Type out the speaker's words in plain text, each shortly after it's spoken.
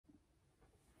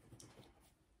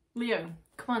Leo,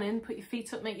 come on in, put your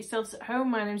feet up, make yourselves at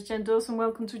home. My name's Jen Dawson,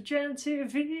 welcome to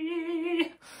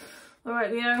JenTV.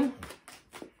 Alright Leo,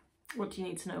 what do you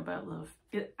need to know about love?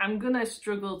 I'm gonna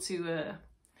struggle to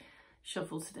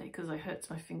shuffle today because I hurt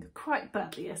my finger quite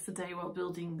badly yesterday while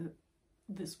building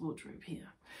this wardrobe here.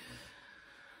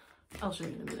 I'll show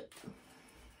you in a minute.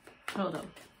 Hold on.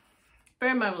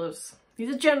 Bear in mind, loves,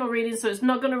 these are general readings, so it's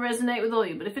not going to resonate with all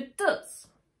you, but if it does,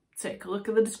 take a look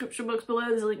at the description box below.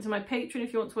 There's a link to my Patreon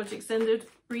if you want to watch extended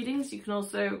readings. You can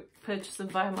also purchase them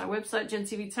via my website,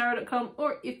 JenTVTarot.com,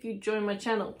 or if you join my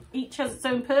channel. Each has its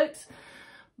own perks,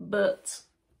 but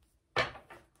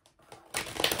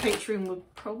Patreon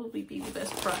would probably be the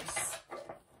best price.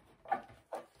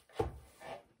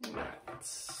 Right.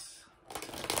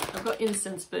 I've got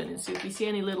incense burning, so if you see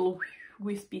any little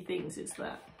wispy things, it's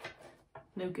that.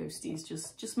 No ghosties,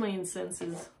 just my incense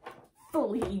is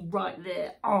fully right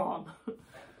there on.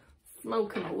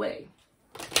 Smoking away.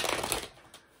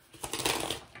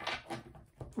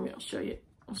 Yeah, I'll show you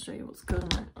what's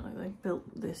going on. I built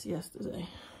this yesterday.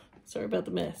 Sorry about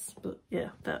the mess, but yeah,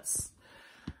 that's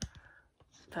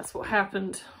what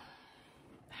happened.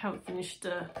 Haven't finished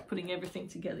putting everything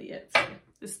together yet, so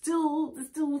there's still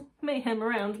mayhem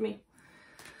around me.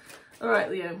 All right,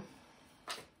 Leo.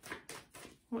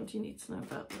 What do you need to know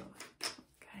about love?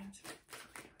 Okay.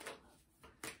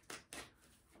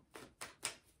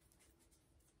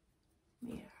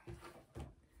 Yeah.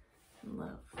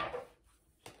 Love.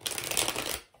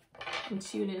 I'm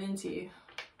tuning into you.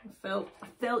 I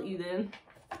felt you then.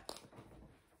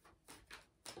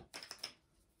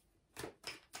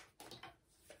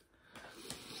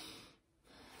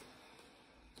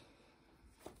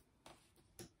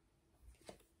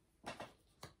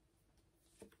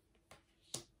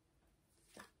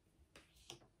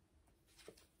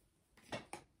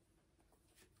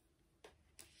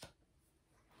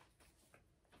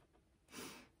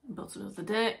 Bottom of the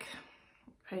deck,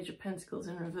 Page of Pentacles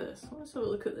in reverse. Let's have a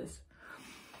look at this.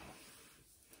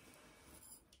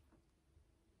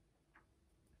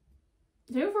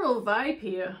 The overall vibe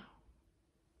here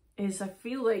is I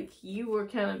feel like you were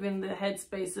kind of in the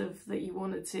headspace of that you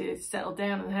wanted to settle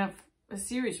down and have a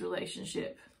serious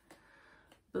relationship,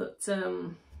 but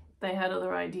they had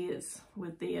other ideas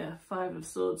with the Five of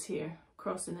Swords here,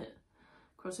 crossing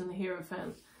the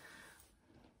Hierophant.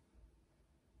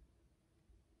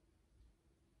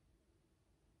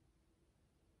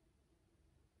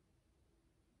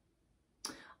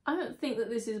 I don't think that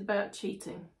this is about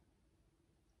cheating.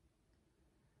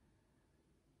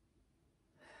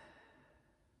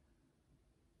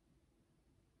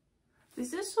 There's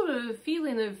this sort of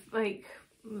feeling of like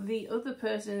the other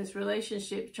person in this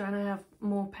relationship trying to have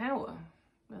more power.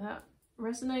 Does that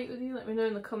resonate with you? Let me know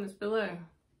in the comments below.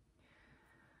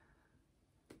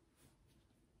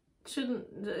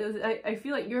 I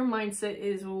feel like your mindset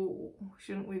is, well,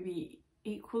 shouldn't we be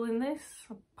equal in this?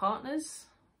 Partners?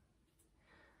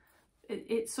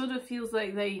 It sort of feels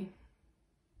like they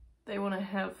want to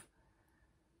have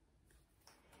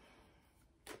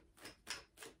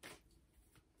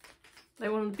they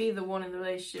want to be the one in the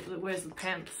relationship that wears the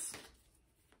pants.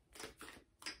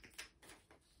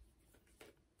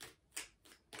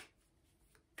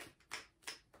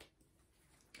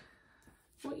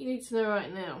 What you need to know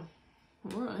right now.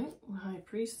 Alright, High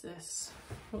Priestess.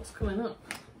 What's coming up?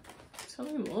 Tell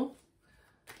me more.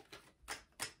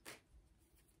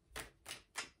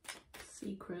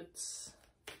 Secrets.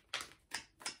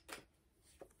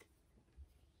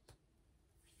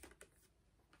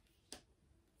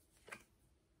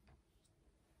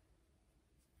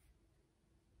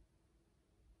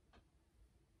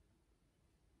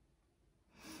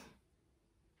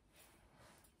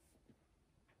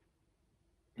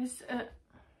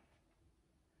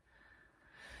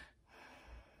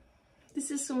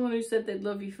 This is someone who said they'd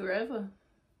love you forever.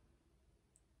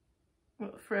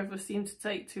 Well, forever seemed to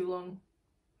take too long.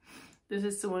 This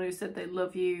is someone who said they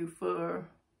love you for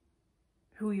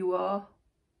who you are,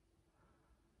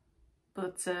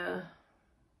 but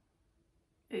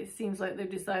it seems like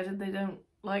they've decided they don't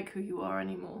like who you are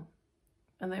anymore,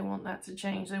 and they want that to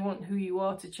change. They want who you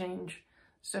are to change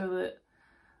so that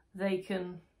they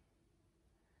can...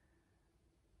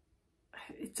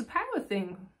 It's a power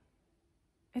thing.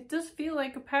 It does feel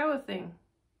like a power thing.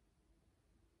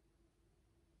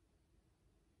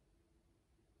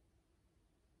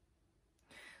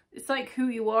 It's like who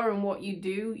you are and what you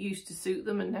do used to suit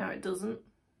them and now it doesn't.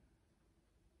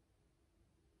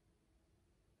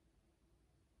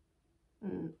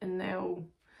 And now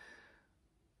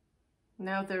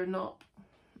they're not.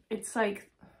 It's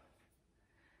like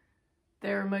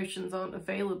their emotions aren't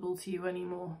available to you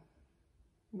anymore.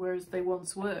 whereas they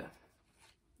once were.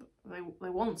 They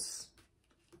once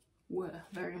were,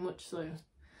 very much so.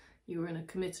 You were in a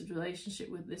committed relationship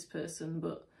with this person,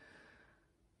 but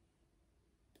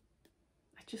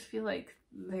I just feel like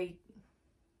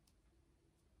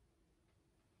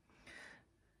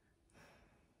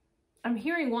I'm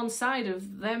hearing one side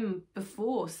of them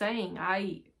before saying,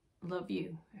 I love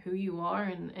you, who you are,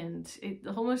 and it's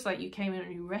almost like you came in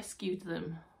and you rescued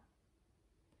them.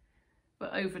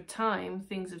 But over time,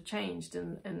 things have changed,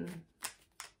 and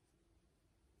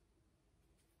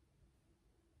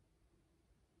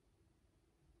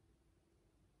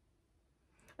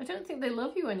I don't think they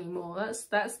love you anymore.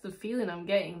 That's the feeling I'm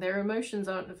getting. Their emotions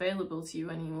aren't available to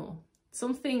you anymore.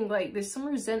 Something like there's some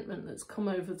resentment that's come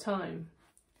over time.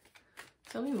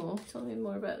 Tell me more. Tell me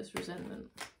more about this resentment.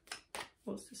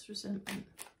 What's this resentment?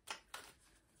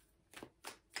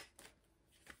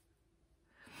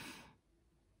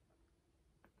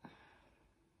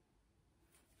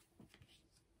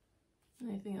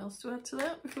 Anything else to add to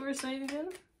that before I say it again?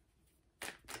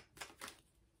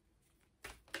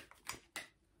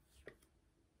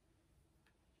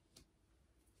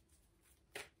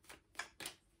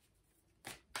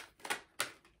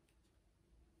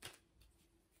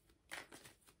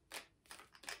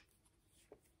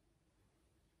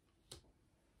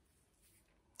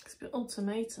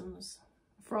 Ultimatums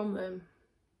from them.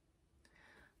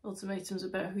 Ultimatums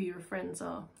about who your friends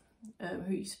are,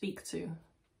 who you speak to,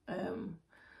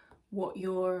 what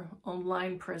your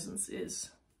online presence is.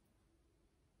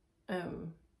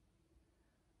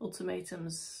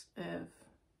 Ultimatums of,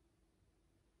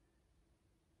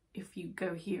 if you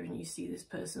go here and you see this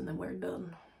person, then we're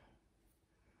done.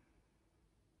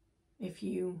 If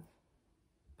you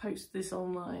post this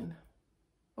online,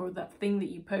 or that thing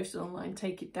that you posted online,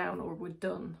 take it down, or we're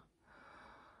done.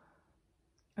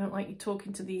 I don't like you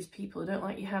talking to these people. I don't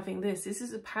like you having this. This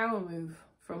is a power move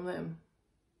from them.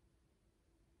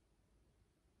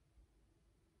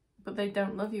 But they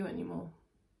don't love you anymore.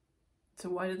 So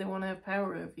why do they want to have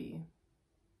power over you?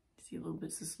 See little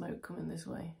bits of smoke coming this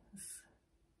way. It's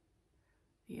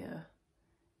the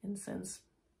incense.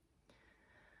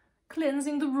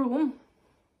 Cleansing the room.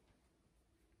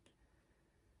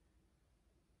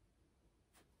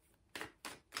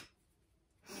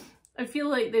 I feel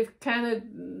like they've kind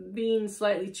of been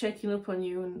slightly checking up on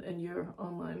you and your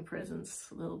online presence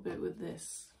a little bit with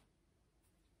this.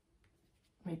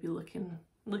 Maybe looking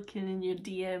in your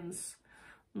DMs,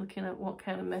 looking at what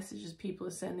kind of messages people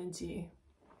are sending to you.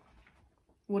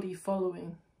 What are you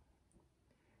following?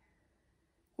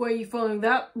 Why are you following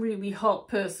that really hot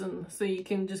person so you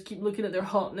can just keep looking at their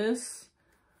hotness?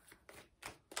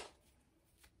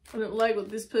 I don't like what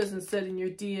this person said in your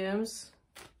DMs.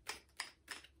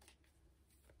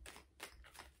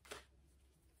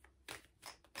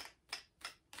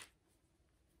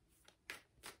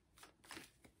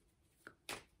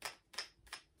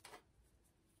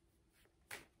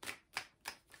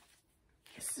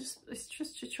 It's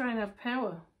just to try and have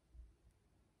power.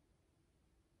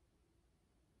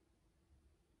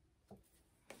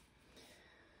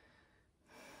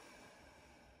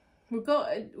 We've got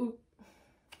a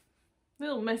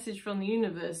little message from the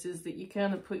universe is that you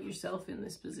kind of put yourself in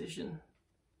this position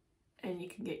and you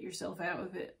can get yourself out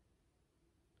of it.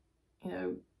 You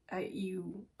know,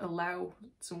 you allow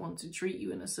someone to treat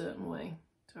you in a certain way.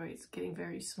 Sorry, it's getting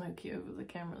very smoky over the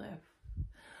camera there.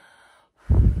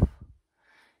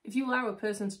 If you allow a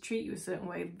person to treat you a certain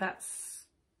way, that's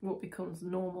what becomes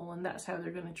normal, and that's how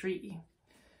they're going to treat you.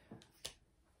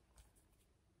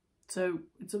 So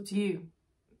it's up to you.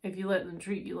 If you let them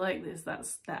treat you like this,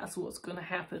 that's what's going to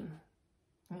happen.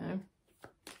 You know?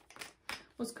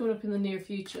 What's coming up in the near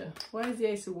future? Why is the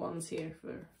Ace of Wands here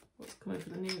for what's coming up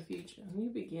in the near future? A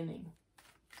new beginning.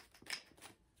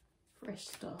 Fresh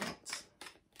start.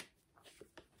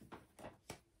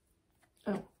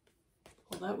 Oh,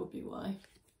 well, that would be why.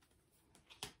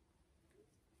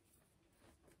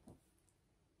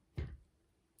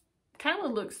 Kind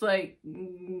of looks like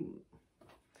you're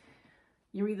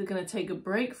either going to take a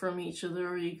break from each other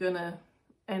or you're going to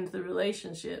end the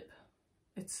relationship.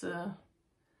 It's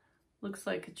looks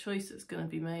like a choice that's going to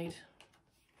be made.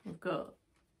 We've got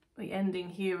the ending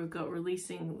here, we've got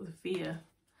releasing the fear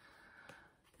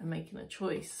and making a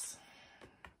choice.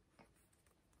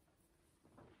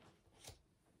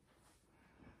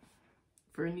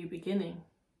 For a new beginning.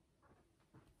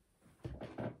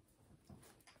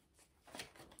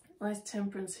 Nice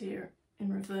Temperance here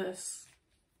in reverse.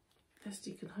 Best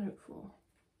you can hope for.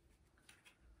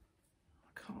 I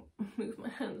can't move my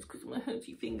hands because of my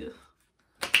hurty finger.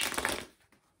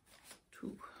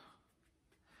 Two.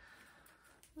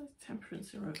 There's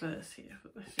Temperance in reverse here,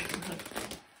 but this isn't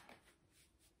helpful.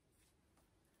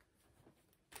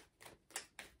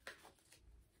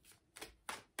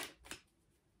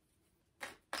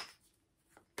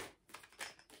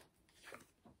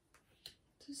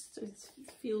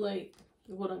 I feel like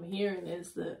what I'm hearing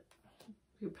is that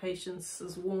your patience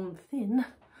has worn thin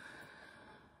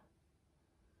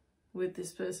with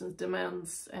this person's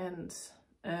demands and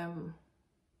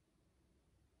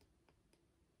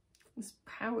this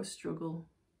power struggle.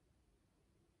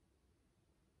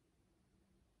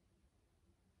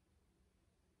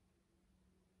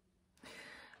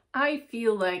 I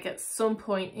feel like at some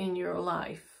point in your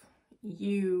life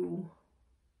you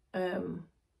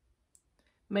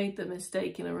made the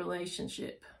mistake in a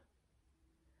relationship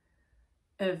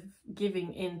of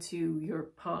giving into your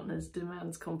partner's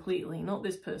demands completely, not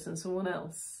this person, someone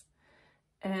else.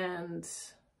 And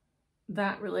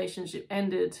that relationship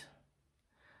ended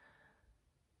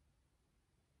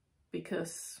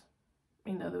because,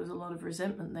 you know, there was a lot of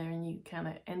resentment there and you kind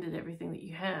of ended everything that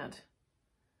you had.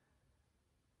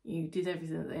 You did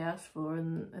everything that they asked for,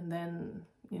 and then,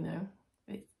 you know,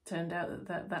 it turned out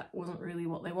that wasn't really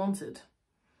what they wanted.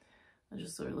 I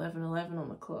just saw 11:11 on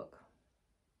the clock.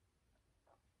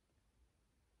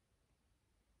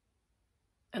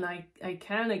 And I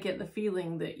kind of get the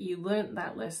feeling that you learnt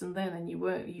that lesson then, and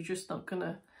you're just not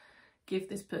gonna give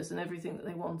this person everything that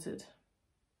they wanted.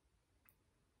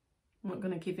 You're not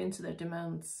gonna give in to their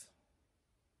demands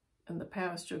and the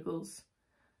power struggles,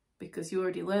 because you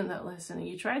already learned that lesson and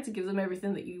you tried to give them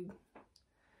everything that you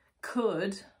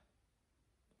could,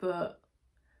 but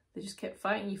they just kept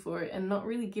fighting you for it and not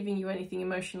really giving you anything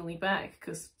emotionally back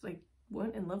because they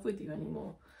weren't in love with you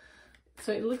anymore.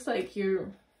 So it looks like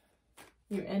you're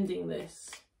ending this,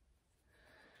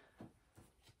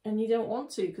 and you don't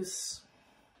want to because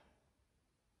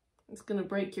it's going to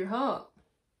break your heart.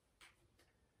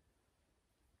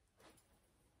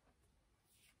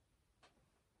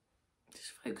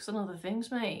 Just focus on other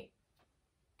things, mate.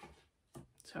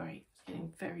 Sorry,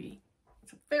 it's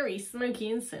a very smoky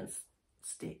incense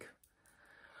stick.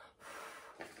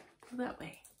 That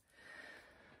way.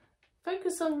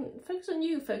 Focus on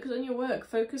you, focus on your work,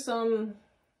 focus on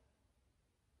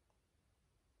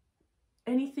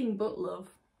anything but love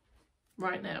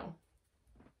right now.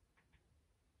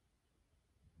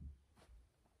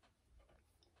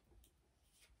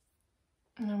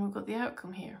 And then we've got the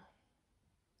outcome here,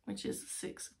 which is the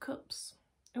 6 of Cups.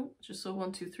 Oh, just saw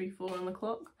 1, 2, 3, 4 on the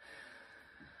clock.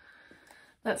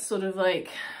 That's sort of like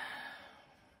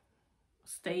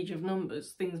stage of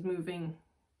numbers, things moving.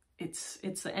 It's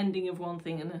the ending of one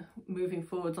thing and moving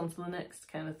forwards onto the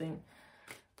next kind of thing.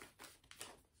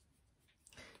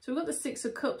 So we've got the 6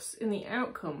 of Cups in the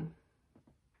outcome,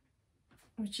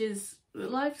 which is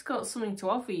life's got something to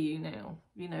offer you now.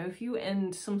 You know, if you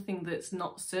end something that's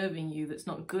not serving you, that's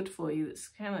not good for you, that's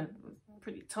kind of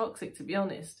pretty toxic, to be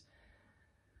honest,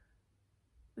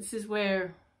 this is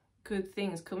where good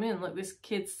things come in. Like this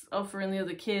kid's offering the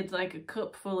other kid like a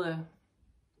cup full of,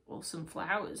 well, some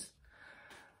flowers.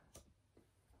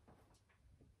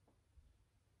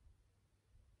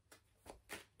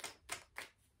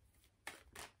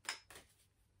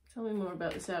 Tell me more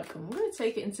about this outcome. I'm going to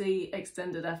take it into the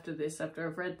extended after this, after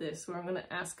I've read this, where I'm going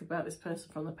to ask about this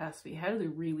person from the past for you. How do they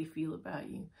really feel about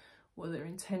you? What are their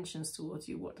intentions towards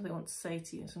you? What do they want to say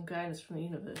to you? Some guidance from the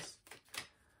universe.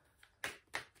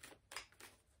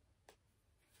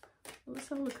 Well, let's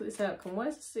have a look at this outcome.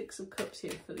 Where's the 6 of Cups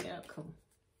here for the outcome?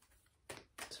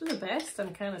 It's for the best,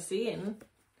 I'm kind of seeing.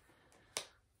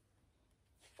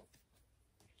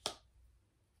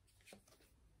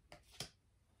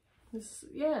 This,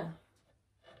 yeah.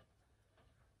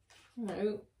 You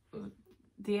know,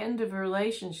 the end of a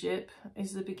relationship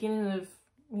is the beginning of,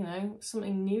 you know,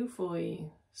 something new for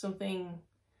you. Something...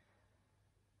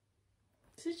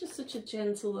 This is just such a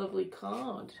gentle, lovely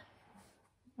card.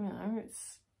 You know,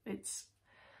 it's...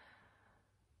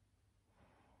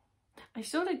 I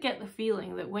sort of get the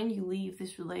feeling that when you leave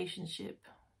this relationship,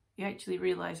 you actually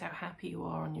realise how happy you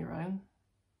are on your own.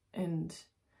 And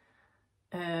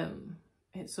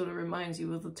it sort of reminds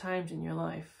you of the times in your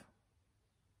life.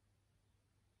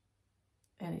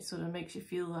 And it sort of makes you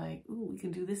feel like, ooh, we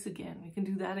can do this again. We can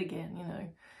do that again, you know.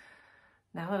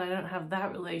 Now that I don't have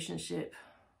that relationship,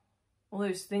 all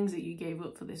those things that you gave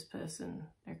up for this person,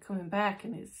 they're coming back,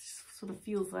 and it sort of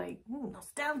feels like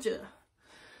nostalgia.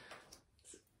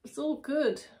 It's all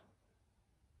good.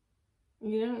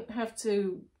 You don't have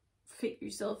to fit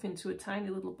yourself into a tiny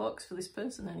little box for this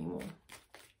person anymore.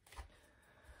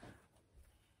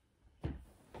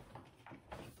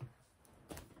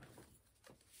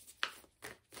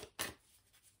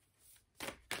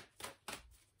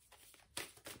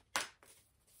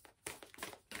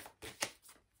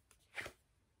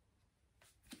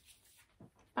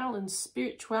 balance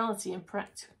spirituality and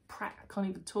can't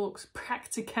even talk,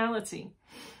 practicality.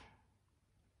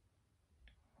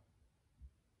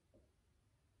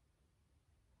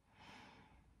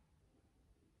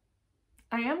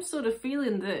 I am sort of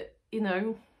feeling that, you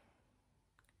know,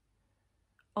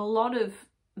 a lot of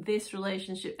this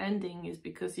relationship ending is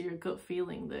because of your gut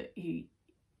feeling that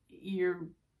you're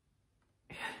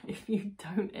if you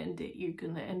don't end it, you're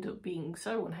going to end up being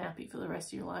so unhappy for the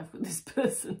rest of your life with this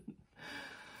person.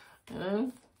 You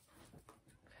know?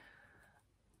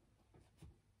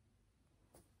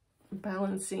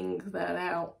 Balancing that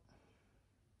out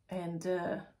and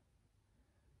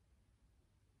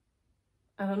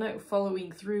I don't know,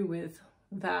 following through with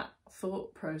that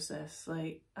thought process,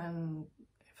 like,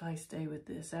 if I stay with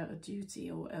this out of duty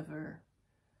or whatever,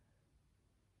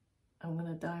 I'm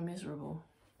gonna die miserable.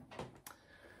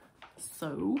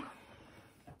 So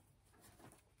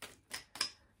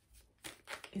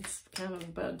it's kind of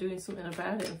about doing something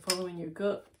about it and following your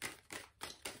gut,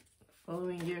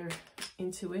 following your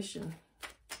intuition.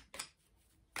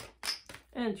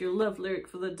 And your love lyric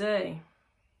for the day.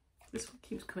 This one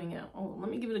keeps coming out. Oh, let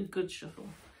me give it a good shuffle.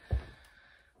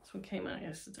 This one came out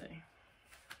yesterday.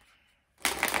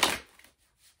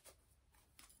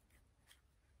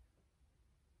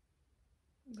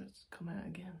 Let's come out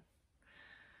again.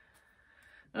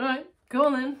 All right, go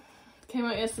on then. Came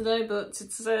out yesterday, but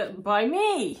it's by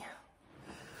me.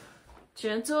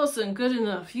 Jen Dawson, good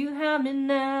enough. You have me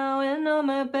now, and all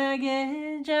my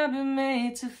baggage I've been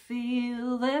made to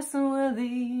feel less than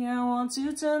worthy. I want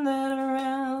to turn that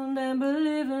around and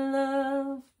believe in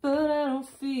love, but I don't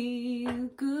feel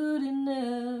good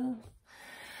enough.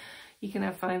 You can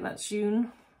now find that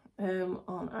tune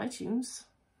on iTunes,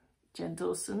 Jen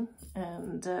Dawson,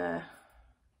 and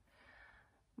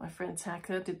my friend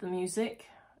Taka did the music,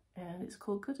 and it's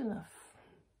called Good Enough.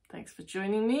 Thanks for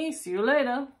joining me. See you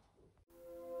later.